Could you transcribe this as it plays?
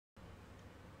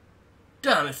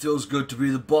Damn, it feels good to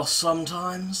be the boss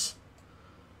sometimes.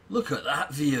 Look at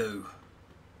that view.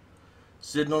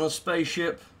 Sitting on a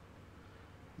spaceship,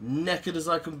 naked as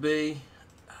I can be.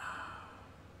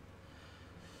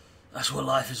 That's what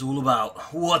life is all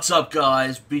about. What's up,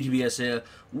 guys? BTBS here.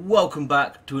 Welcome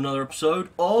back to another episode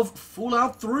of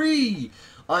Fallout 3.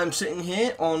 I am sitting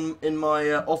here in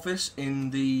my office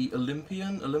in the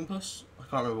Olympus. I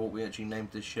can't remember what we actually named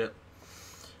this ship.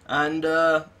 And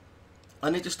I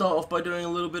need to start off by doing a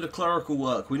little bit of clerical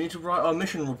work. We need to write our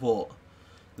mission report.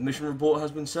 The mission report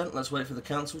has been sent. Let's wait for the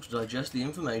council to digest the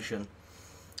information.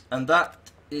 And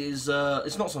that is,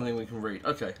 it's not something we can read.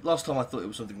 Okay, last time I thought it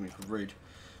was something we could read.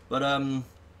 But,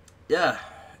 yeah,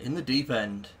 in the deep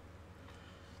end.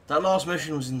 That last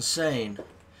mission was insane.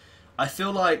 I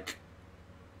feel like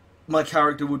my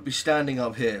character would be standing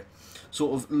up here,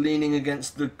 sort of leaning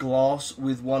against the glass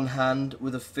with one hand,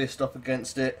 with a fist up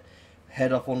against it,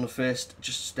 head up on the fist,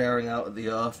 just staring out at the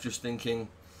earth, just thinking,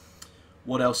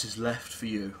 what else is left for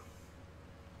you?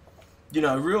 You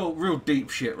know, real deep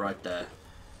shit right there.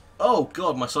 Oh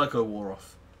god, my psycho wore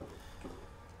off.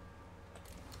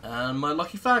 And my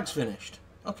lucky fag's finished.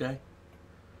 Okay.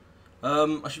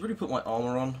 I should really put my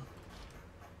armor on.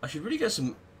 I should really get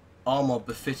some armor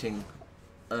befitting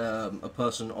a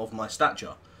person of my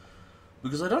stature.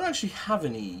 Because I don't actually have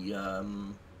any, I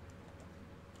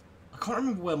can't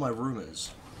remember where my room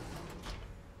is.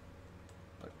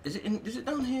 Is it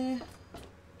down here?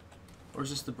 Or is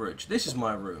this the bridge? This is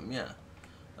my room, yeah.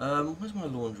 Where's my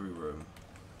laundry room?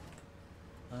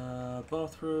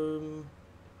 Bathroom.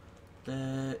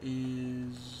 There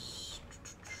is...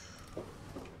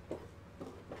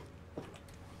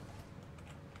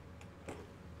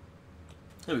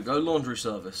 Here we go, laundry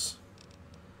service.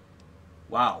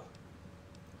 Wow.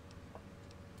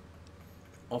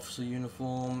 Officer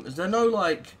uniform. Is there no,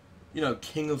 like, you know,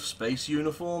 King of Space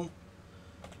uniform?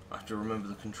 I have to remember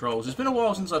the controls. It's been a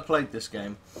while since I played this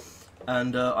game.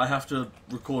 And I have to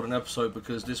record an episode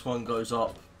because this one goes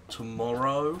up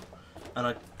tomorrow. And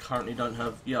I currently don't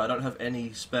have... Yeah, I don't have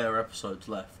any spare episodes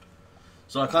left.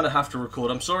 So I kind of have to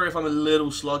record. I'm sorry if I'm a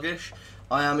little sluggish.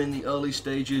 I am in the early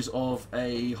stages of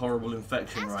a horrible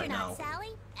infection right now. Sally,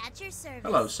 at your service.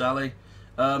 Hello, Sally.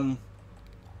 Not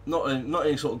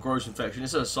any sort of gross infection.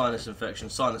 It's a sinus infection,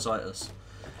 sinusitis.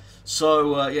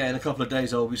 So, yeah, in a couple of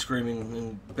days I'll be screaming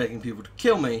and begging people to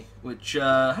kill me, which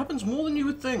happens more than you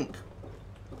would think.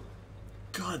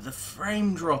 God, the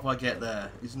frame drop I get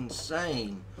there is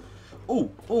insane.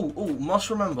 Oh, must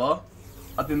remember,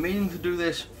 I've been meaning to do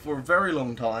this for a very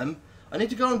long time. I need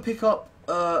to go and pick up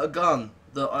a gun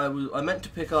that I meant to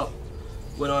pick up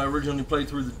when I originally played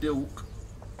through the Dilk.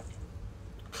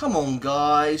 Come on,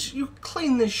 guys, you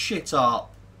clean this shit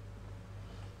up.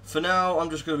 For now, I'm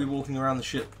just going to be walking around the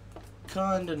ship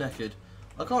kinda naked.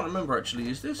 I can't remember actually,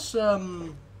 is this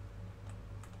part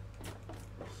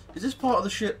of the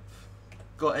ship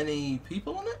got any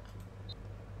people on it?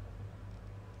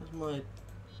 Where's my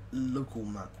local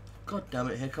map? God damn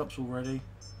it, hiccups already.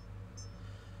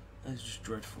 That's just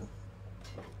dreadful.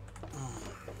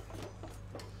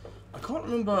 I can't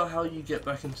remember how you get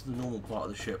back into the normal part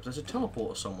of the ship. There's a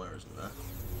teleporter somewhere, isn't there?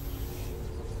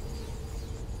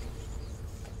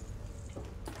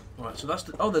 Right, so that's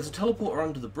the... Oh, there's a teleporter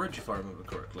under the bridge, if I remember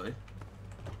correctly.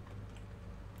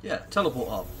 Yeah, teleport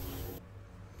up.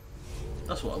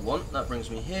 That's what I want. That brings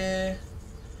me here.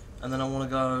 And then I want to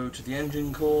go to the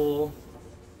engine core.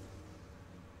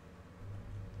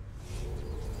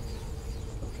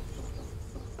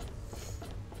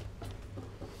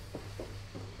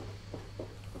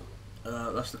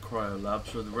 That's the cryo lab,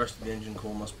 so the rest of the engine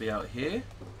core must be out here.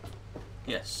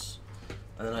 Yes.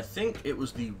 And then I think it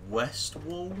was the west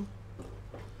wall.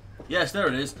 Yes, there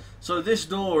it is. So this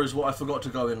door is what I forgot to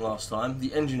go in last time,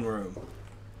 the engine room.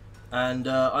 And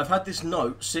I've had this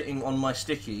note sitting on my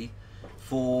sticky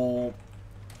for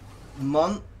a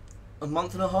month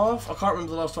and a half. I can't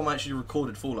remember the last time I actually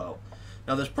recorded Fallout.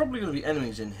 Now there's probably going to be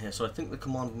enemies in here, so I think the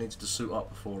commander needs to suit up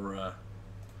before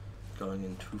going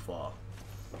in too far.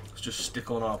 Let's just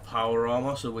stick on our power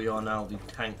armor, so we are now the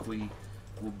tank we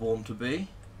were born to be.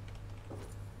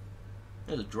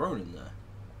 There's a drone in there.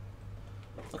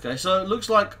 Okay, so it looks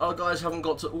like our guys haven't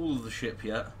got to all of the ship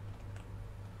yet.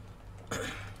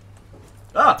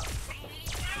 Ah!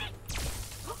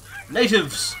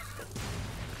 Natives!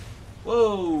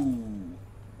 Whoa!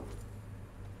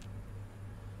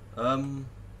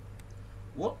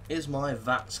 What is my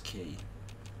VATS key?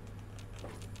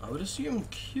 I would assume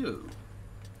Q.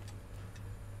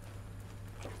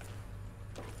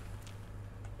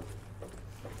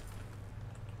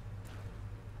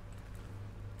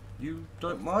 You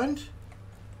don't mind?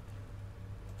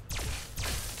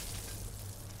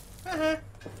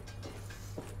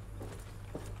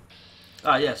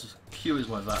 Ah, yes. Q is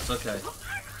my VATS. Okay.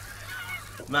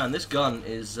 Man, this gun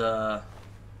is a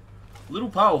little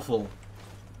powerful.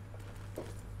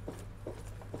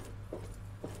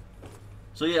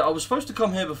 So yeah, I was supposed to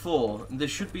come here before.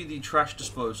 This should be the trash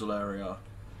disposal area.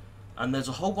 And there's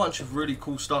a whole bunch of really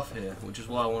cool stuff here, which is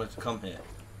why I wanted to come here.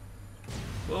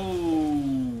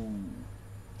 Whoa!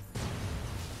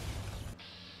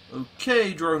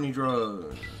 Okay, droney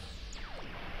drone.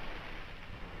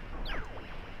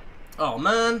 Oh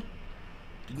man!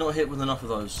 Did not hit with enough of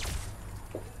those.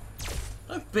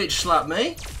 Don't bitch slap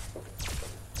me!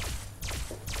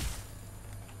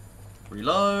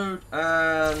 Reload,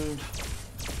 and...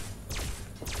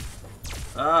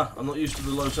 Ah, I'm not used to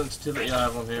the low sensitivity I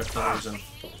have on here for some reason.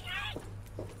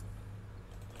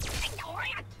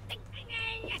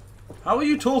 How are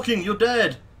you talking? You're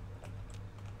dead!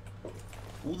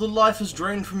 All the life has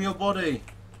drained from your body.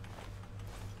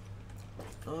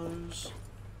 Those...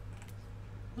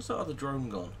 Where's that other drone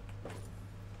gone?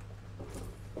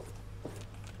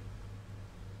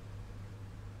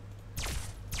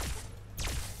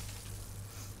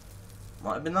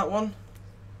 Might have been that one.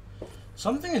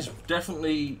 Something is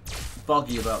definitely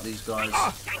buggy about these guys.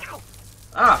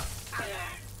 Ah!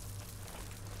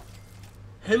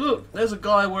 Hey look, there's a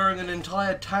guy wearing an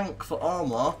entire tank for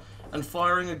armor and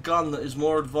firing a gun that is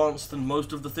more advanced than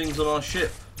most of the things on our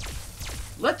ship.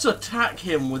 Let's attack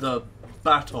him with a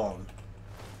baton.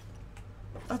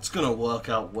 That's gonna work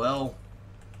out well.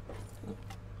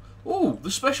 Ooh,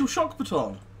 the special shock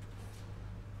baton.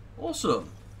 Awesome.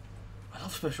 I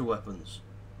love special weapons.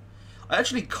 I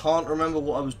actually can't remember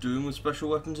what I was doing with special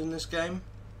weapons in this game,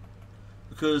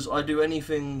 because I do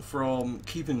anything from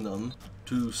keeping them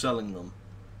to selling them.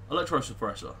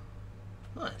 Electro-suppressor.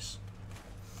 Nice.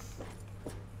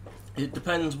 It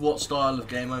depends what style of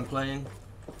game I'm playing.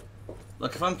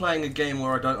 Like if I'm playing a game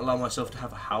where I don't allow myself to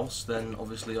have a house, then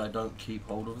obviously I don't keep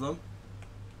hold of them.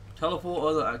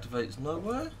 Teleporter that activates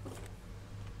nowhere.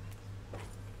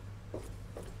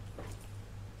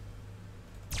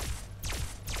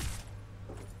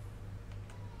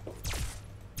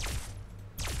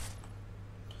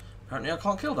 Apparently I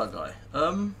can't kill that guy.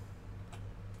 Some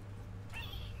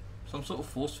sort of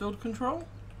force field control?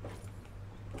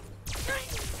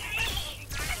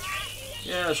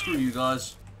 Yeah, screw you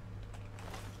guys.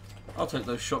 I'll take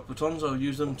those shock batons, I'll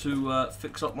use them to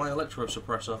fix up my electro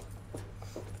suppressor.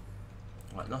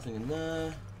 Right, nothing in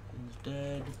there. He's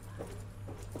dead.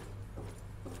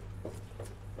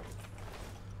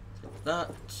 Take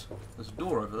that. There's a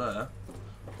door over there.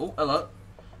 Oh, hello.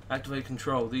 Activate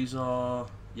control. These are...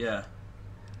 yeah.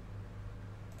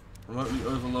 Remotely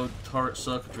overload turret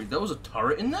circuitry. There was a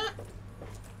turret in there?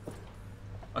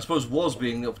 I suppose was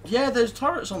being the... yeah, there's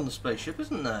turrets on the spaceship,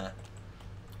 isn't there?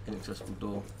 Inaccessible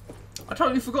door. I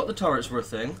totally forgot the turrets were a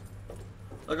thing.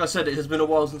 Like I said, it has been a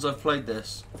while since I've played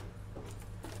this.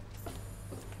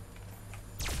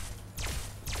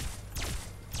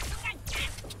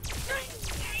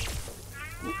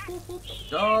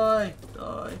 Die!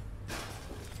 Die!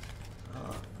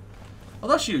 Oh,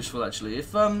 that's useful actually.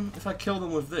 If I kill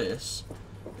them with this,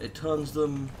 it turns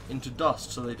them into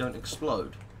dust so they don't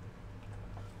explode.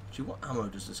 Actually, what ammo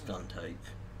does this gun take?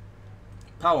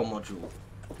 Power module.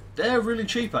 They're really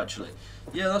cheap actually.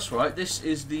 Yeah, that's right. This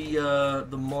is the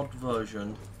mod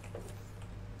version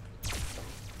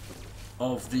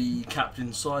of the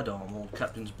Captain's Sidearm or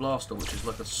Captain's Blaster, which is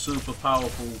like a super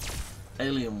powerful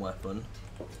alien weapon,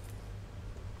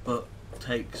 but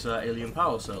takes alien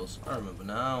power cells. I remember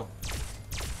now.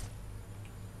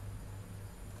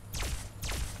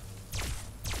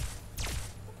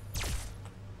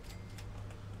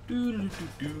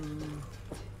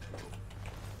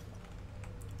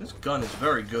 This gun is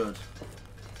very good.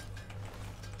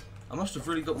 I must have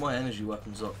really got my energy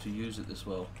weapons up to use it this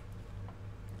well.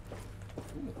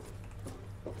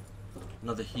 Ooh.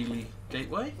 Another Healy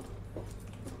gateway.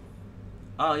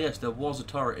 Ah yes, there was a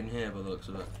turret in here by the looks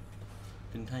of it.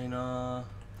 Container,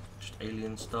 just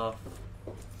alien stuff.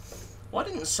 Why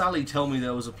didn't Sally tell me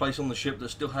there was a place on the ship that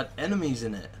still had enemies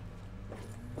in it?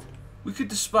 We could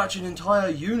dispatch an entire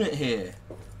unit here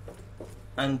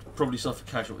and probably suffer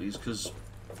casualties because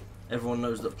everyone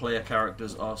knows that player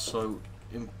characters are so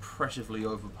impressively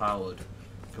overpowered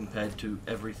compared to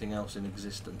everything else in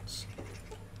existence.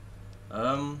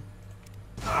 Ow!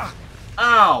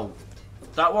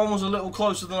 That one was a little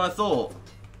closer than I thought.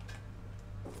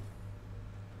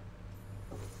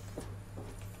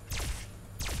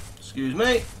 Excuse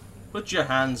me. Put your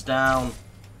hands down.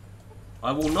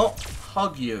 I will not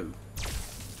hug you.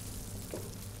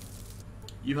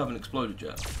 You haven't exploded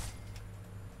yet.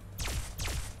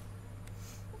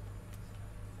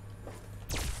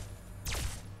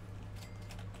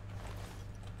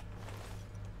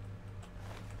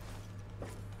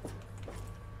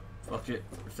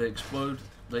 they explode,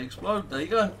 they explode. There you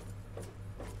go.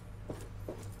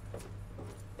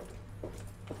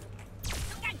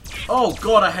 Oh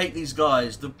god, I hate these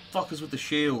guys. The fuckers with the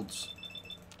shields.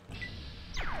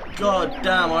 God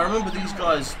damn, I remember these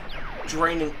guys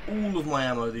draining all of my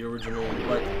ammo, the original.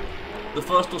 Like, the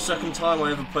first or second time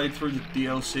I ever played through the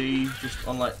DLC, just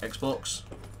on, like, Xbox.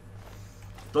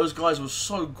 Those guys were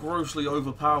so grossly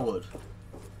overpowered.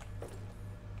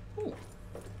 Ooh,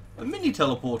 a mini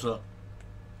teleporter.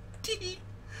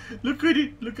 Look at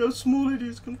it, look how small it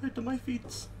is compared to my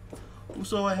feet.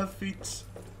 Also, I have feet.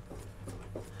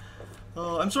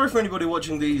 I'm sorry for anybody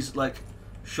watching these, like,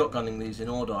 shotgunning these in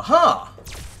order. Ha!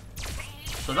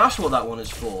 So that's what that one is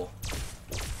for.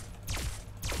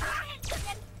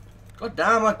 God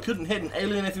damn, I couldn't hit an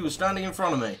alien if he was standing in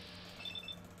front of me.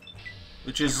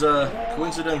 Which is,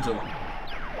 coincidental.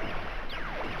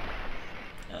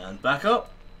 And back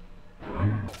up.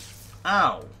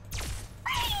 Ow.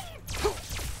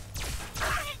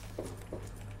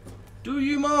 Do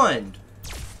you mind?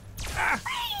 God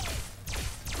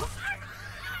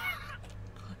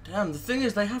damn, the thing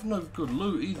is, they have no good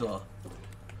loot either.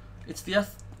 It's the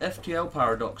FTL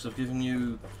paradox of giving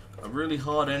you a really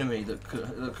hard enemy that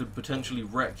could potentially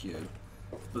wreck you,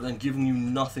 but then giving you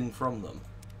nothing from them.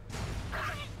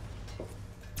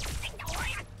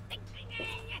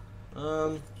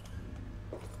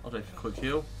 I'll take a quick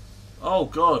heal. Oh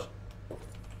god!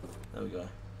 There we go.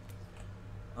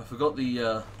 I forgot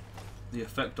the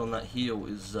effect on that heal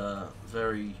is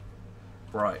very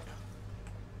bright.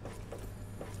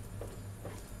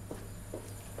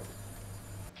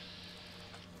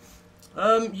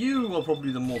 You are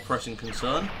probably the more pressing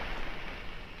concern.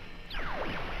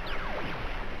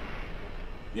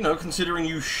 You know, considering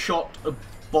you shot a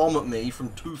bomb at me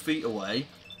from 2 feet away.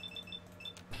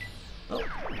 Oh,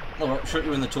 well, shot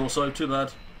you in the torso, too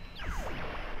bad.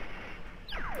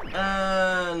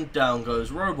 And down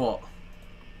goes robot.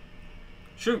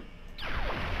 Shoot!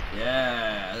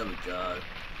 Yeah, there we go.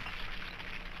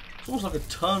 It's almost like a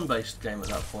turn-based game at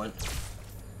that point.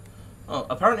 Oh,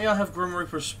 apparently I have Grim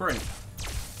Reaper's Sprint.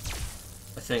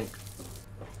 I think.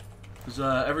 Because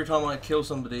every time I kill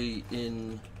somebody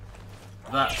in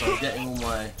that, I'm getting all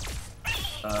my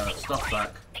stuff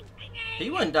back. He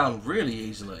went down really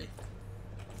easily.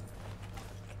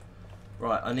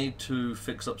 Right, I need to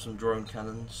fix up some drone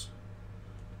cannons.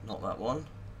 Not that one.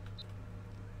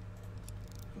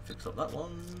 Fix up that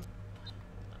one.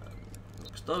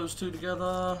 Mix those two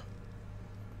together.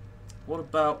 What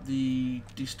about the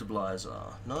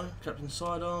destabilizer? No? Captain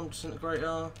Sidearm,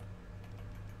 Disintegrator?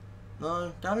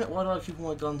 No? Damn it, why do I keep all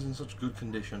my guns in such good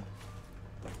condition?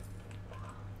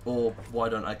 Or why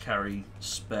don't I carry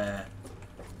spare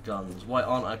guns? Why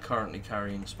aren't I currently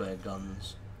carrying spare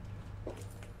guns?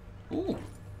 Ooh!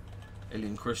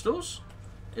 Alien crystals,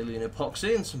 alien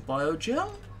epoxy and some biogel.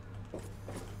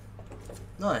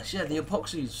 Nice, yeah, the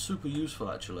epoxy is super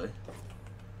useful actually.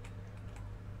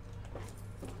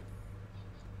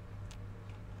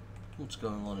 What's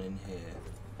going on in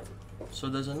here? So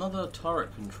there's another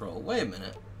turret control. Wait a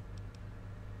minute.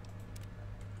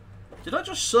 Did I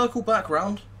just circle back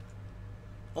round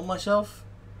on myself?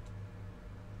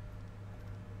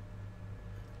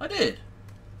 I did.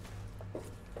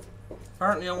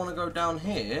 Apparently I want to go down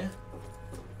here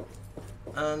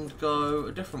and go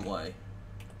a different way.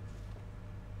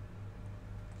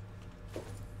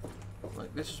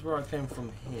 Like, this is where I came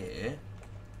from here.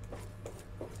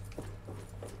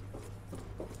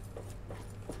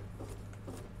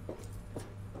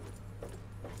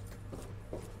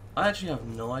 I actually have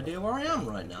no idea where I am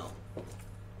right now.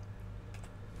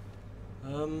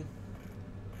 I'm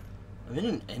in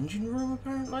an engine room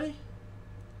apparently.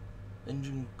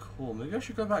 Engine core. Maybe I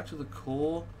should go back to the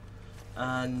core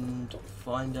and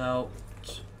find out.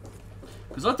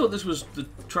 Because I thought this was the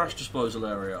trash disposal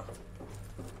area.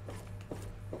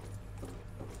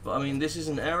 But I mean, this is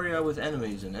an area with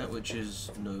enemies in it, which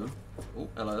is new. Oh,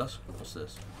 hello, what's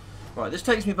this? Right, this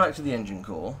takes me back to the engine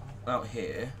core, out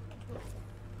here.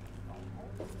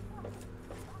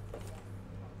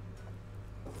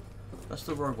 That's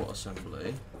the robot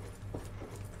assembly.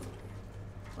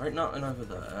 Right, nothing over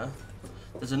there.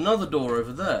 There's another door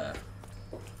over there.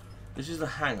 This is the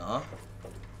hangar.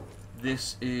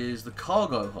 This is the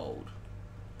cargo hold.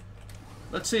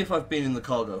 Let's see if I've been in the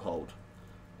cargo hold.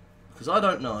 Because I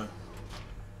don't know.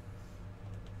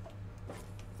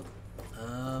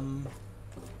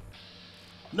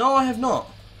 No, I have not.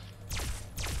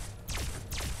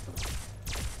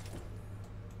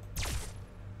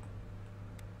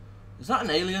 Is that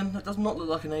an alien? That does not look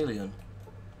like an alien.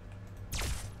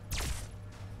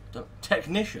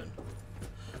 Technician.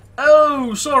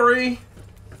 Oh, sorry.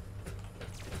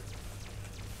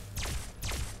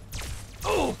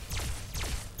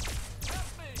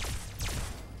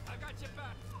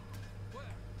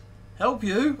 Help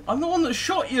you? I'm the one that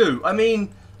shot you. I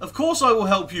mean, of course I will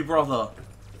help you, brother.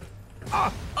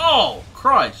 Oh,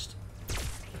 Christ.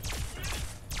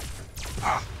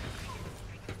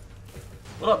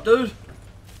 What up, dude?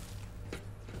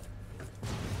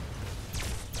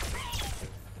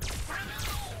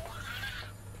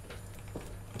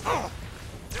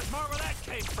 There's more where that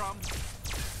came from.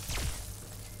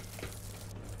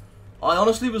 I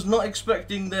honestly was not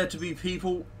expecting there to be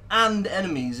people and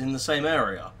enemies in the same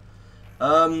area.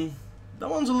 That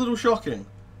one's a little shocking.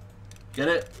 Get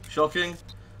it? Shocking?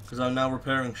 Because I'm now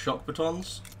repairing shock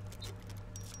batons.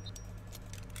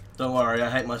 Don't worry, I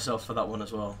hate myself for that one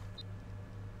as well.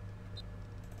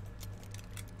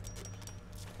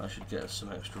 I should get us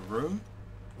some extra room.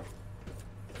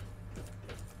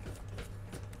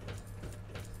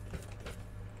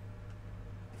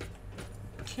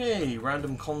 Okay,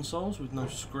 random consoles with no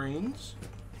screens.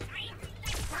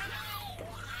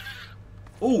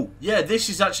 Oh, yeah, this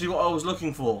is actually what I was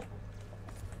looking for.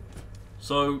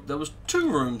 So, there was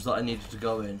 2 rooms that I needed to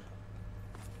go in.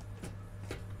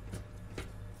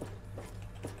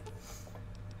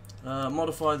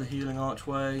 Modify the healing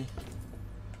archway.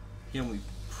 Heal me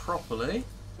properly.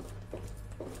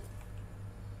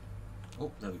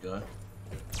 Oh, there we go.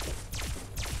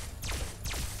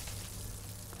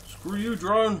 Screw you,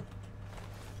 drone!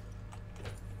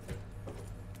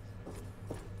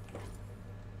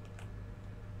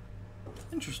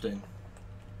 Interesting.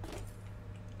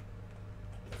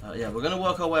 Yeah, we're going to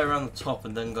work our way around the top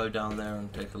and then go down there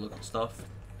and take a look at stuff.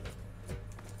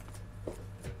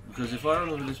 Because if I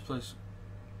remember this place...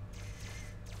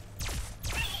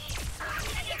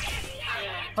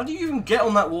 How do you even get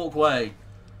on that walkway?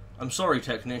 I'm sorry,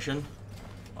 technician.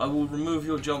 I will remove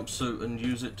your jumpsuit and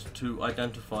use it to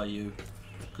identify you.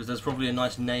 Because there's probably a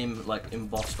nice name, like,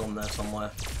 embossed on there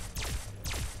somewhere.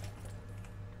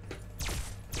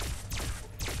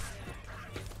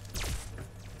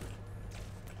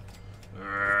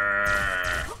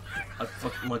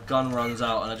 My gun runs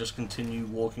out and I just continue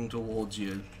walking towards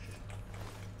you.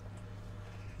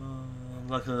 I'm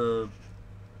like a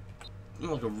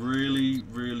really,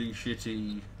 really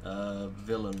shitty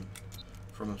villain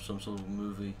from some sort of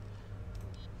movie.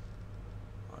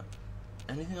 Right.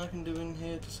 Anything I can do in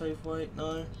here to save weight?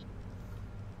 No.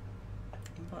 What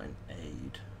about an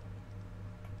aid?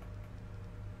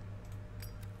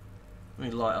 Let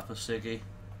me light up a ciggy.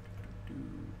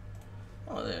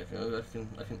 Oh, there you go.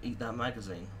 I can eat that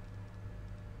magazine.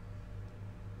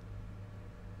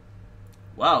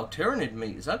 Wow, Tyrannid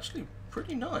meat is actually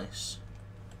pretty nice.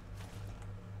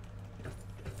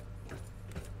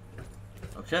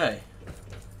 Okay.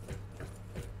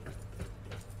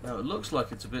 Now it looks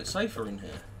like it's a bit safer in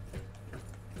here.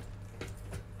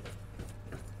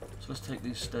 So let's take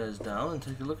these stairs down and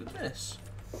take a look at this.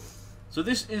 So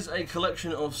this is a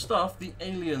collection of stuff the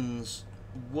aliens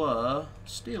were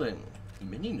stealing.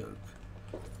 Mini nuke.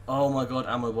 Oh my god,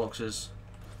 ammo boxes.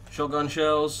 Shotgun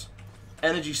shells.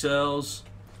 Energy cells.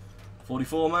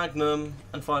 44 Magnum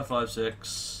and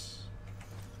 5.56.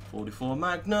 44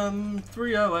 Magnum,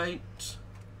 308.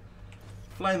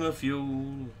 Flamer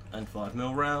fuel and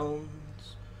 5mm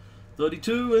rounds.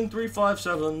 32 and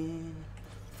 357.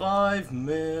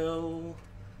 5mm.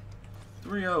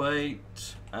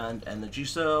 308 and energy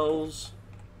cells.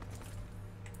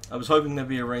 I was hoping they'd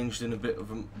be arranged in a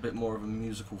bit more of a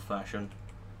musical fashion.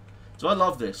 So I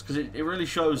love this because it really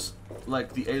shows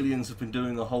like the aliens have been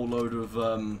doing a whole load of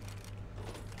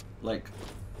like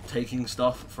taking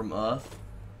stuff from Earth.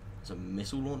 There's a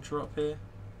missile launcher up here.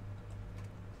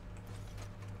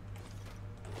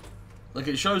 Like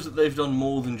it shows that they've done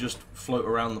more than just float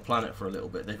around the planet for a little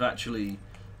bit. They've actually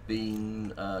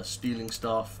been stealing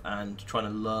stuff and trying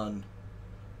to learn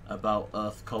about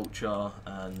Earth culture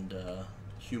and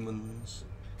humans.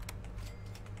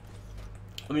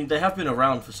 I mean, they have been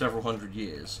around for several hundred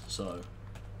years, so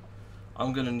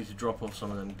I'm going to need to drop off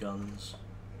some of them guns.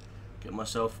 Get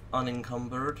myself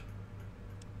unencumbered.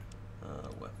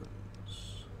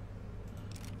 Weapons.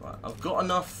 Right, I've got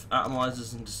enough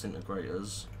atomizers and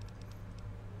disintegrators.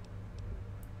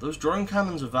 Those drone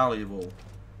cannons are valuable.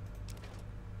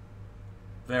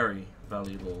 Very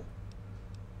valuable.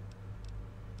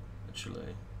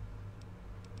 Actually.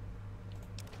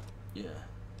 Yeah.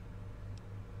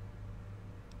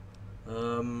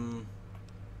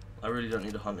 I really don't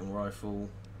need a hunting rifle.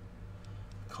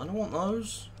 Kinda want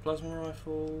those. Plasma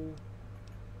rifle.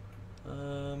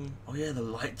 Oh yeah, the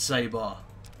lightsaber.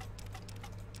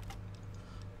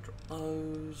 Drop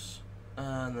those.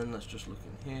 And then let's just look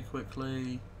in here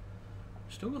quickly.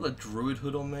 Still got the druid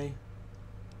hood on me.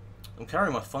 I'm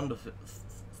carrying my Thunder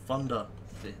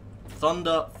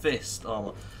Fist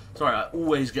armor. Sorry, I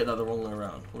always get that the wrong way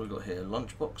around. What have we got here?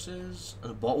 Lunch boxes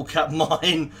and a bottle cap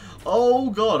mine. Oh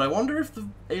god, I wonder if the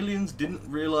aliens didn't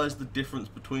realise the difference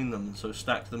between them and so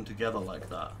stacked them together like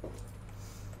that.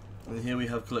 And here we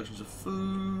have collections of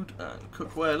food and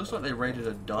cookware. It looks like they raided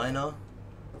a diner.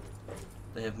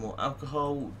 They have more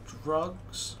alcohol,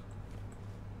 drugs.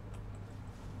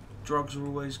 Drugs are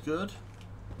always good.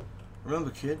 Remember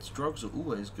kids, drugs are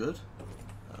always good.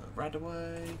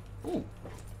 Radaway. Ooh.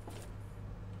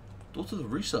 Door to the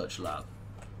research lab.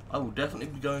 I will definitely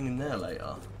be going in there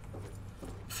later.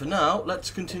 For now,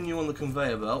 let's continue on the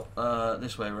conveyor belt,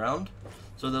 this way around.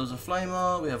 So there was a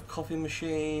flamer, we have coffee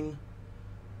machine,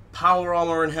 power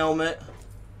armor and helmet,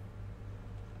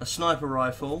 a sniper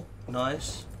rifle,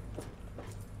 nice.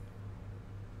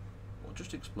 What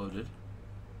just exploded?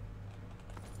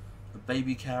 A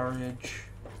baby carriage.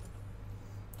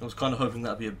 I was kind of hoping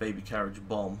that'd be a baby carriage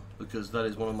bomb, because that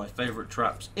is one of my favourite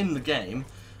traps in the game,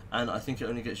 and I think it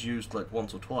only gets used like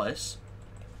once or twice.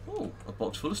 Oh, a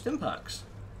box full of stim packs.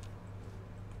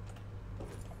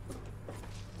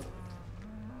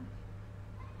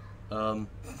 So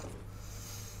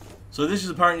this is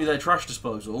apparently their trash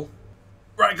disposal.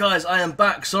 Right guys, I am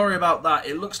back. Sorry about that.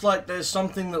 It looks like there's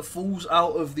something that falls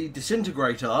out of the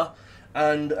disintegrator,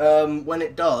 and when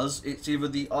it does, it's either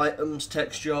the item's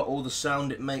texture or the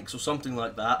sound it makes or something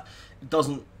like that. It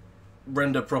doesn't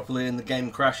render properly and the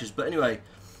game crashes. But anyway,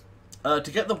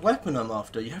 to get the weapon I'm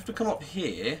after, you have to come up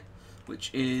here, which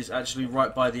is actually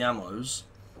right by the ammos.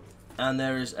 And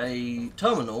there is a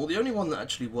terminal, the only one that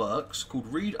actually works, called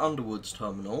Reed Underwood's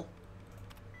terminal.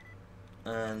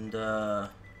 And I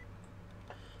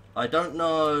don't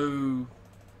know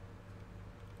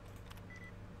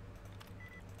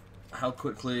how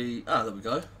quickly... Ah, there we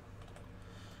go.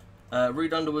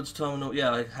 Reed Underwood's terminal.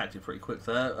 Yeah, I hacked it pretty quick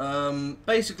there.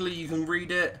 Basically, you can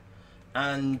read it,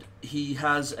 and he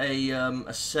has a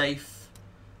safe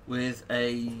with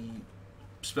a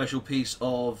special piece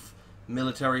of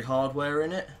military hardware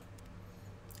in it.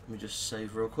 Let me just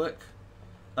save real quick.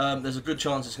 There's a good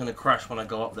chance it's going to crash when I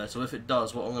go up there, so if it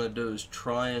does, what I'm going to do is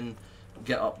try and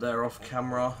get up there off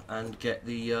camera and get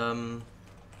the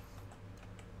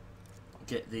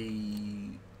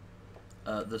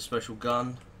special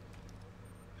gun.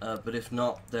 But if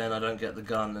not, then I don't get the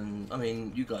gun, and I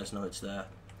mean, you guys know it's there.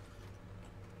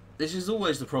 This is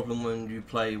always the problem when you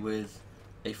play with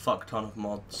a fuck ton of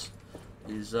mods,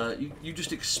 is you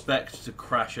just expect to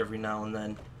crash every now and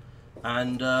then,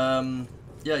 and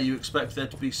yeah, you expect there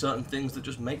to be certain things that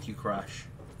just make you crash.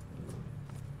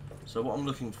 So what I'm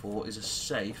looking for is a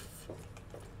safe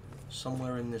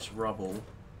somewhere in this rubble.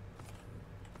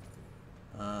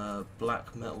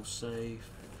 Black metal safe.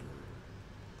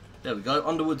 There we go,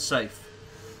 Underwood safe.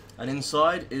 And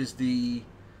inside is the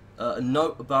a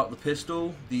note about the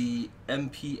pistol, the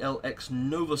MPLX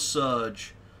Nova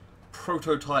Surge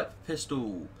prototype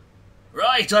pistol.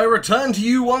 Right, I return to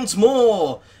you once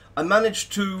more. I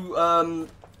managed to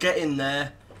get in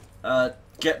there,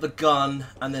 get the gun,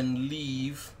 and then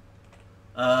leave.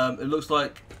 It looks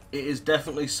like it is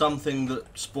definitely something that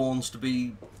spawns to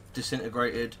be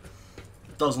disintegrated.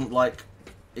 Doesn't like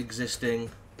existing,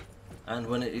 and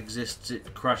when it exists,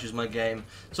 it crashes my game.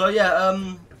 So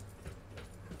yeah,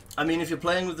 I mean, if you're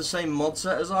playing with the same mod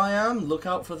set as I am, look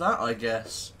out for that, I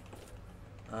guess.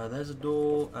 There's a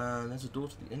door, and there's a door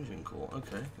to the engine core.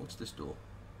 Okay, what's this door?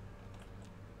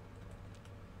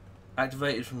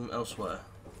 Activated from elsewhere.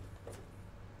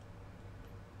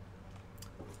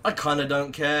 I kinda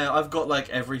don't care. I've got like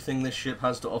everything this ship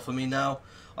has to offer me now.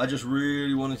 I just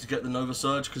really wanted to get the Nova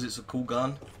Surge because it's a cool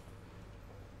gun.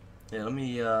 Yeah, let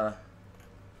me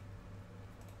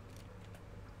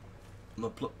my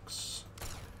plucks.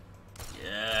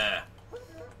 Yeah.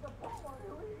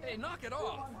 Hey, knock it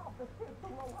off!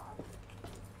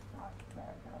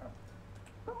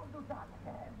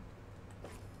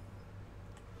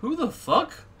 Who the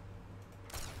fuck?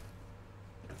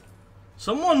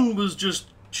 Someone was just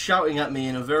shouting at me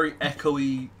in a very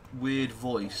echoey, weird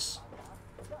voice.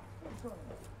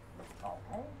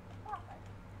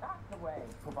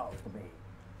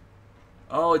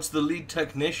 Oh, it's the lead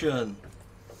technician.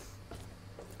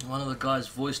 One of the guys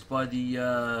voiced by the,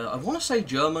 I want to say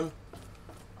German.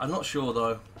 I'm not sure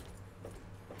though.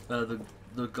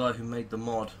 The guy who made the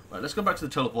mod. Right, let's go back to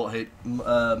the teleport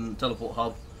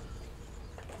hub.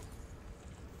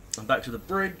 And back to the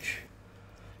bridge.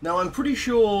 Now I'm pretty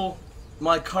sure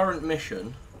my current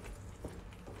mission...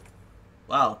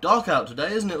 Wow, dark out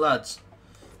today, isn't it, lads?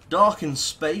 Dark in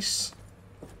space.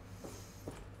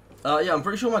 Yeah, I'm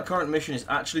pretty sure my current mission is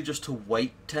actually just to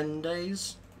wait 10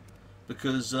 days.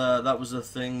 Because that was the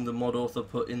thing the mod author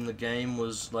put in the game,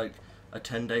 was like, a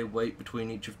 10-day wait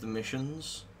between each of the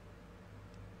missions.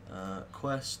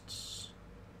 Quests.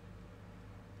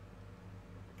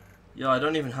 Yeah, I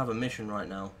don't even have a mission right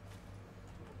now.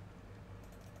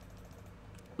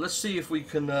 Let's see if we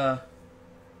can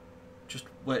just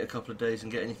wait a couple of days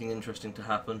and get anything interesting to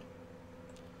happen.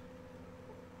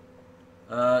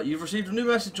 You've received a new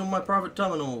message on my private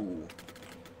terminal.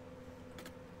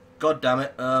 God damn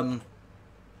it.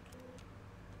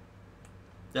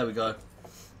 There we go.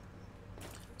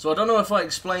 So I don't know if I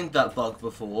explained that bug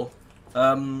before.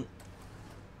 The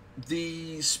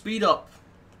speed up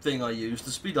thing I used,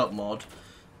 the speed up mod,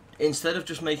 instead of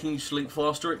just making you sleep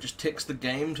faster, it just ticks the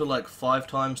game to like 5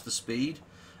 times the speed.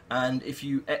 And if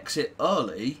you exit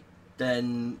early,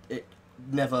 then it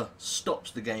never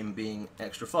stops the game being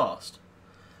extra fast.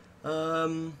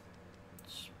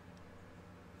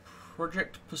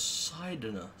 Project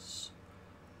Poseidonus.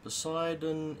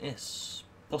 Poseidonus.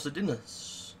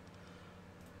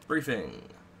 Briefing.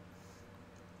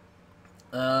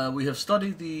 We have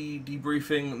studied the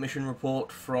debriefing mission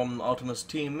report from Artemis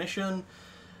Team Mission.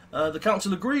 The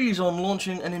Council agrees on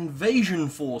launching an invasion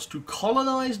force to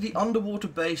colonize the underwater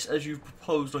base as you've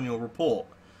proposed on your report.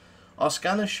 Our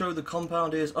scanners show the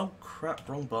compound is... Oh crap,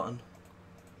 wrong button.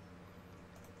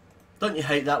 Don't you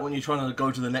hate that when you're trying to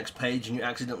go to the next page and you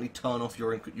accidentally turn off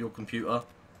your computer?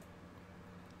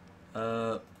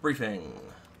 Briefing.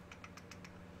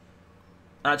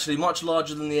 Actually, much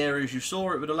larger than the areas you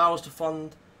saw, it would allow us to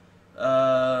fund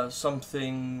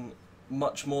something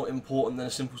much more important than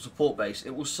a simple support base.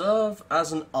 It will serve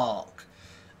as an ark,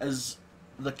 as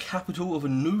the capital of a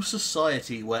new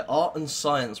society where art and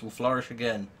science will flourish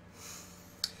again.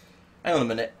 Hang on a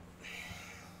minute.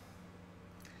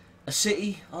 A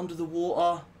city under the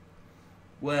water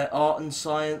where art and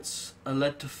science are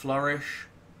led to flourish.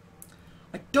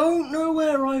 I don't know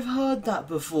where I've heard that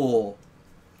before.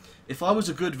 If I was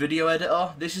a good video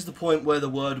editor, this is the point where the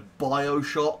word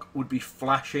Bioshock would be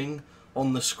flashing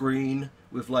on the screen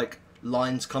with like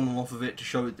lines coming off of it to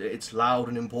show that it's loud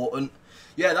and important.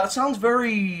 Yeah, that sounds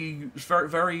very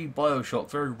Bioshock,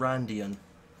 very Randian.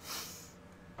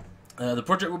 The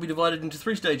project will be divided into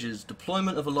 3 stages.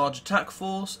 Deployment of a large attack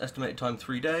force, estimated time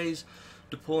 3 days.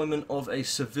 Deployment of a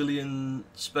civilian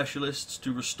specialist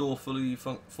to restore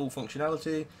full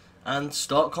functionality. And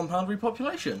start compound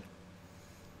repopulation.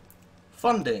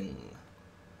 Funding.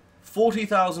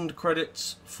 40,000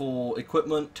 credits for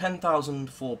equipment, 10,000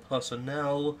 for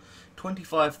personnel,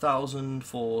 25,000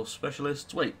 for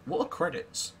specialists. Wait, what are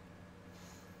credits?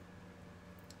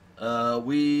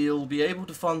 We'll be able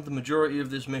to fund the majority of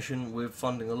this mission with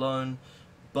funding alone,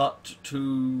 but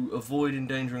to avoid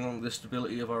endangering the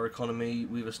stability of our economy,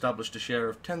 we've established a share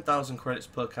of 10,000 credits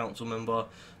per council member.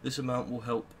 This amount will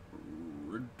help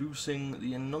reducing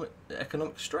the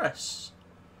economic stress.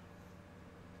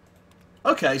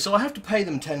 Okay, so I have to pay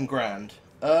them 10 grand.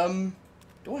 Do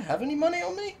I have any money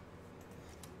on me?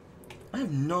 I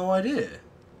have no idea.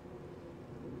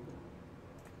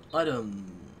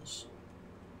 Items.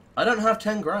 I don't have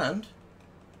 10 grand.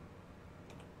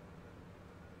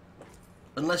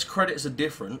 Unless credits are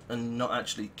different and not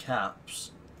actually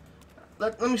caps.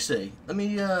 Let me see. Let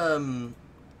me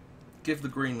give the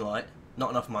green light. Not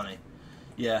enough money.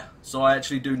 Yeah, so I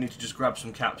actually do need to just grab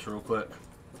some caps real quick.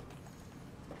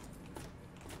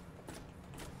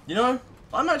 You know,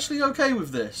 I'm actually okay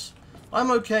with this. I'm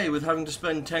okay with having to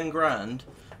spend 10 grand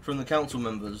from the council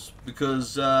members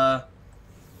because,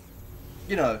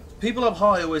 you know, people up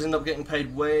high always end up getting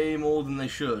paid way more than they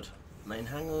should. Main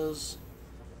hangars.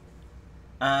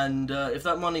 And if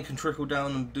that money can trickle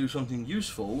down and do something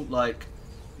useful, like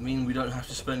mean we don't have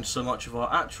to spend so much of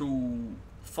our actual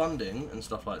funding and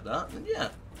stuff like that, then yeah.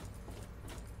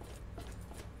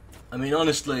 I mean,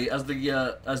 honestly, as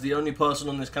the only person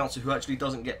on this council who actually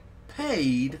doesn't get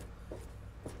paid,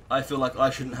 I feel like I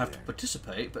shouldn't have to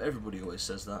participate, but everybody always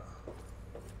says that.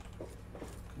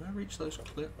 Can I reach those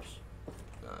clips?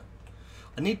 No.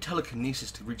 I need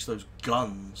telekinesis to reach those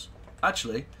guns.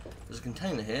 Actually, there's a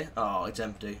container here. Oh, it's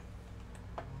empty.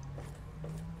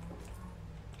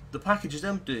 The package is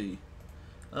empty.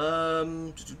 I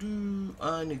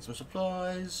need some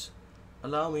supplies.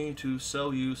 Allow me to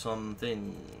sell you some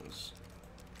things.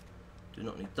 Do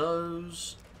not need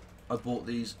those. I bought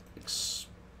these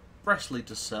expressly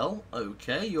to sell.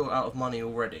 Okay, you're out of money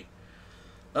already.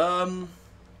 I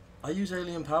use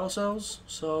alien power cells,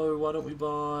 so why don't we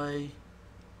buy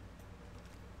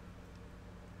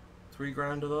 3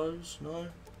 grand of those? No?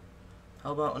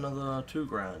 How about another 2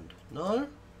 grand? No?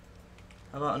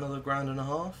 How about another £1.5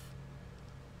 grand?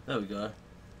 There we go.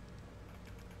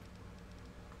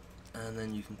 And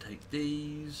then you can take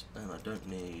these, and I don't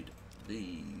need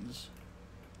these.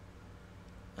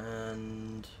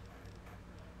 And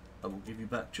I will give you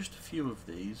back just a few of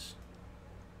these.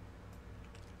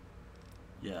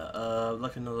 Yeah,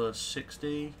 like another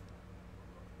 60.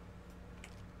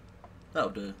 That'll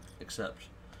do, except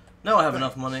now I have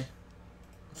enough money.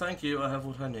 Thank you, I have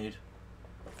what I need.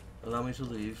 Allow me to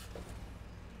leave.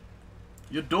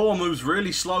 Your door moves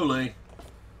really slowly.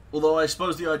 Although I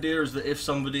suppose the idea is that if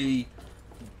somebody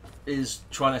is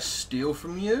trying to steal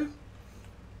from you,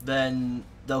 then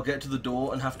they'll get to the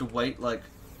door and have to wait like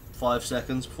 5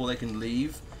 seconds before they can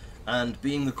leave. And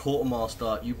being the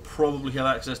quartermaster, you probably have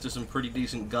access to some pretty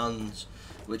decent guns,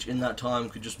 which in that time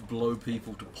could just blow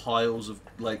people to piles of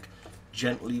like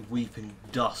gently weeping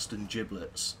dust and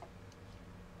giblets.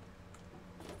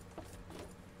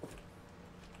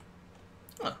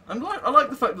 I like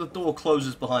the fact that the door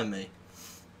closes behind me.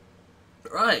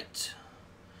 Right,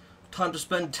 time to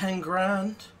spend 10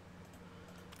 grand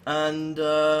and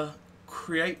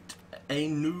create a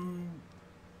new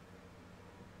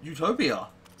utopia.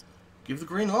 Give the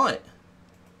green light.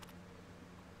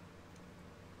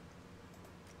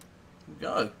 Here we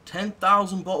go.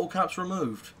 10,000 bottle caps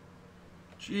removed.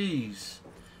 Jeez.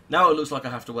 Now it looks like I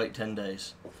have to wait 10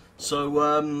 days.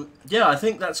 So yeah, I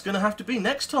think that's going to have to be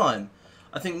next time.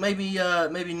 I think maybe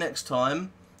next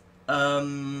time.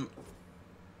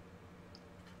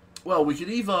 Well, we could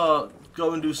either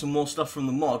go and do some more stuff from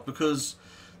the mod, because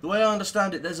the way I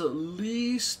understand it, there's at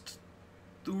least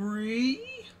 3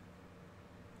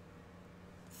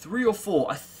 or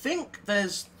 4. I think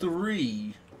there's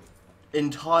 3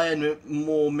 entire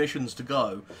more missions to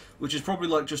go, which is probably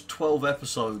like just 12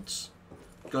 episodes,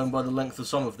 going by the length of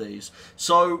some of these.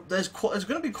 So there's going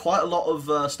to be quite a lot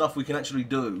of stuff we can actually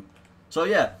do. So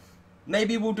yeah,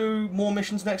 maybe we'll do more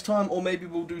missions next time, or maybe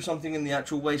we'll do something in the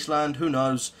actual wasteland. Who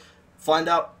knows? Find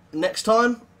out next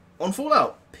time on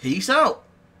Fallout. Peace out.